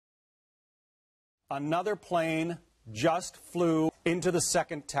Another plane just flew into the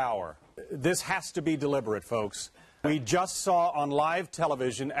second tower. This has to be deliberate, folks. We just saw on live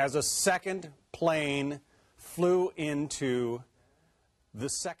television as a second plane flew into the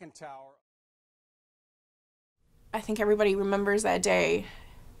second tower. I think everybody remembers that day,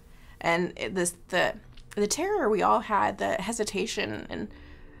 and the terror we all had, the hesitation, and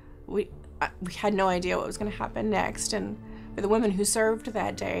we had no idea what was going to happen next. And for the women who served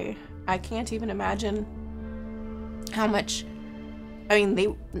that day, I can't even imagine how much. I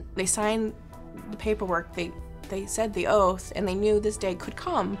mean, they signed the paperwork, they said the oath, and they knew this day could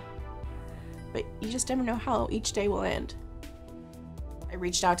come, but you just never know how each day will end. I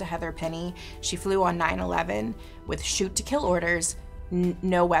reached out to Heather Penney. She flew on 9/11 with shoot-to-kill orders,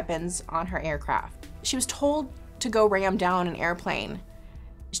 no weapons on her aircraft. She was told to go ram down an airplane.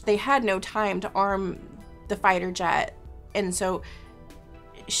 They had no time to arm the fighter jet, and so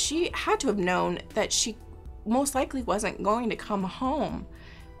she had to have known that she most likely wasn't going to come home.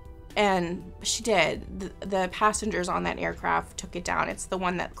 And she did. The passengers on that aircraft took it down. It's the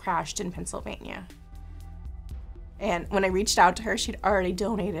one that crashed in Pennsylvania. And when I reached out to her, she'd already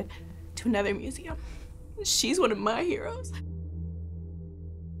donated to another museum. She's one of my heroes.